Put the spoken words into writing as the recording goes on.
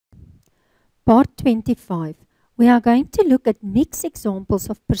Part 25. We are going to look at mixed examples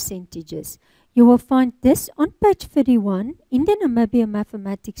of percentages. You will find this on page 31 in the Namibian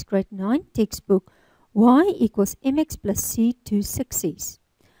Mathematics Grade 9 textbook, y equals mx plus c to success.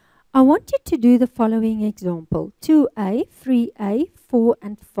 I want you to do the following example, 2a, 3a, 4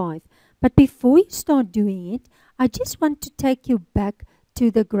 and 5. But before you start doing it, I just want to take you back to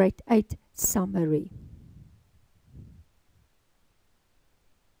the Grade 8 summary.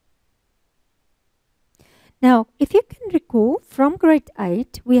 Now, if you can recall, from Grade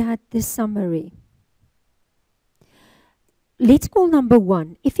 8, we had this summary. Let's call number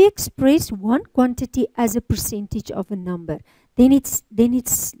 1. If you express one quantity as a percentage of a number, then let's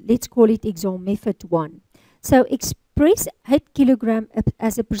call it example method 1. So express 8 kilogram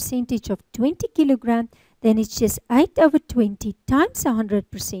as a percentage of 20 kilogram, then it's just 8 over 20 times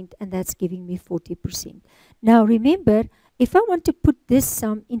 100%, and that's giving me 40%. Now remember, if I want to put this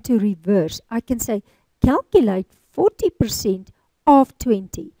sum into reverse, I can say calculate 40% of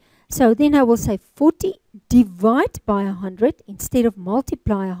 20. So then I will say 40 divide by 100 instead of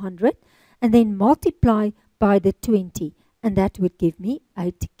multiply 100, and then multiply by the 20, and that would give me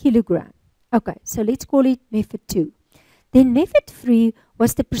 8 kilogram. Okay, so let's call it method 2. Then method 3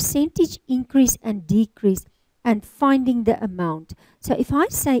 was the percentage increase and decrease and finding the amount. So if I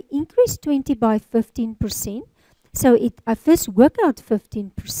say increase 20 by 15%, so I first work out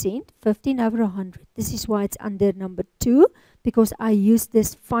 15%, 15 over 100. This is why it's under number 2, because I use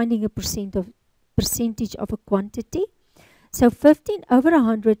this finding a percentage of a quantity. So 15 over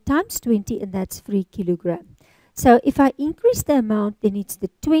 100 times 20, and that's 3 kilogram. So if I increase the amount, then it's the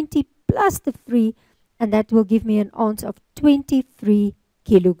 20 plus the 3, and that will give me an answer of 23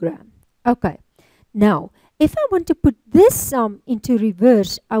 kilogram. Okay, now if I want to put this sum into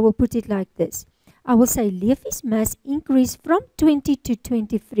reverse, I will put it like this. I will say Levi's mass increased from 20 to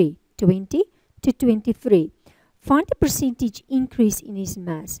 23. 20 to 23. Find the percentage increase in his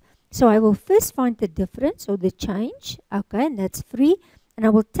mass. So I will first find the difference or the change. Okay, and that's 3. And I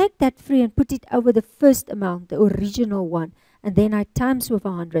will take that 3 and put it over the first amount, the original one. And then I times with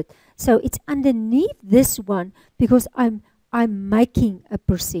 100. So it's underneath this one because I'm making a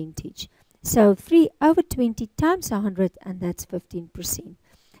percentage. So 3 over 20 times 100, and that's 15%.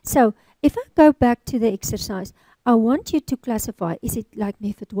 So if I go back to the exercise, I want you to classify, is it like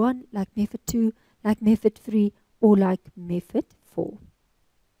method 1, like method 2, like method 3, or like method 4?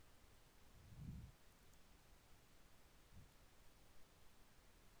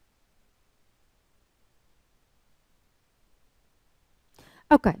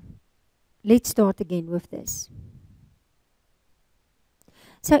 Okay, let's start again with this.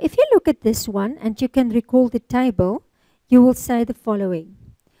 So if you look at this one and you can recall the table, you will say the following.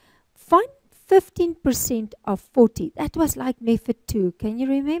 Find 15% of 40. That was like method 2. Can you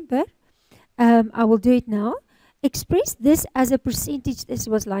remember? I will do it now. Express this as a percentage. This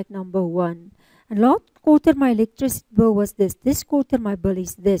was like number 1. And last quarter my electricity bill was this. This quarter my bill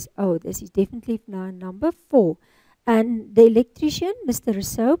is this. Oh, this is definitely now number 4. And the electrician, Mr.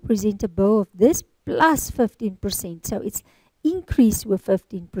 Rousseau, present a bill of this plus 15%. So it's increased with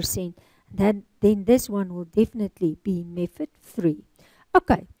 15%. Then this one will definitely be method 3.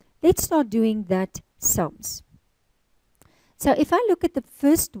 Okay. Let's start doing that sums. So if I look at the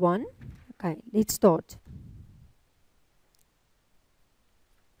first one, okay, let's start.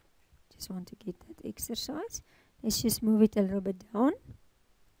 Just want to get that exercise. Let's just move it a little bit down.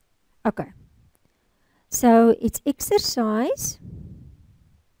 Okay. So it's exercise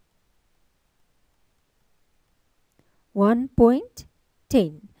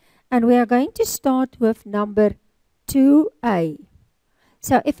 1.10. And we are going to start with number 2a.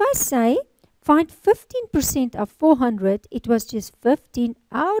 So if I say find 15% of 400, it was just 15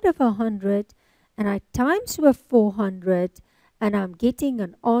 out of 100, and I times with 400, and I'm getting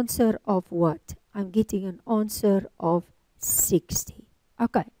an answer of what? I'm getting an answer of 60.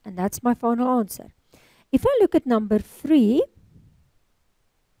 Okay, and that's my final answer. If I look at number 3,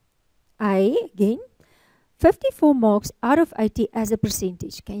 A again, 54 marks out of 80 as a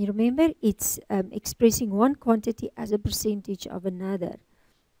percentage. Can you remember? It's expressing one quantity as a percentage of another.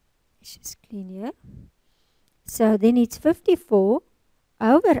 Let's just clean here. So then it's 54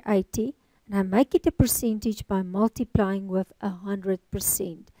 over 80, and I make it a percentage by multiplying with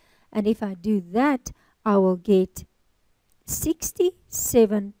 100%. And if I do that, I will get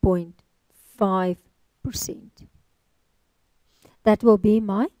 67.5%. That will be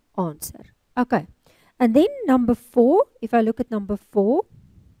my answer. Okay. And then number 4, if I look at number 4,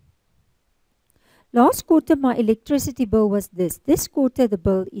 last quarter my electricity bill was this. This quarter the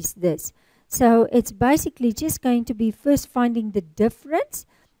bill is this. So it's basically just going to be first finding the difference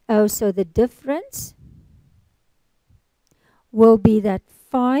Oh, so the difference will be that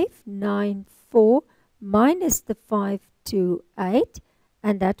 594 minus the 528,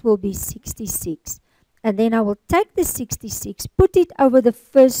 and that will be 66. And then I will take the 66, put it over the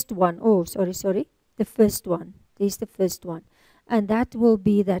first one. Oh, sorry, the first one. There's the first one. And that will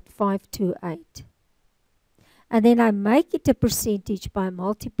be that 528. And then I make it a percentage by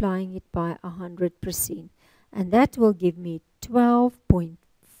multiplying it by 100%. And that will give me 12.5%.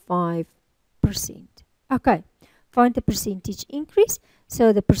 Okay, find the percentage increase.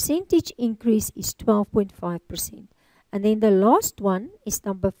 So the percentage increase is 12.5%. And then the last one is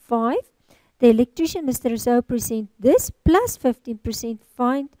number 5. The electrician must represent this plus 15%.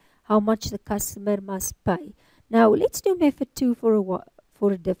 Find how much the customer must pay. Now let's do method 2 for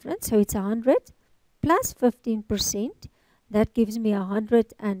a difference. So it's 100 plus 15%. That gives me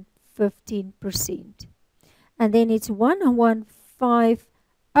 115%. And then it's 115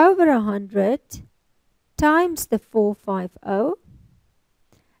 over 100 times the 450.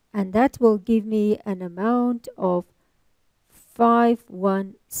 And that will give me an amount of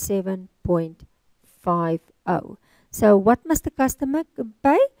 517.50. So what must the customer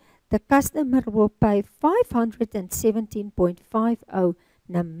pay? The customer will pay 517.50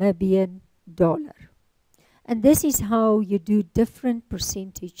 Namibian dollar. And this is how you do different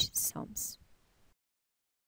percentage sums.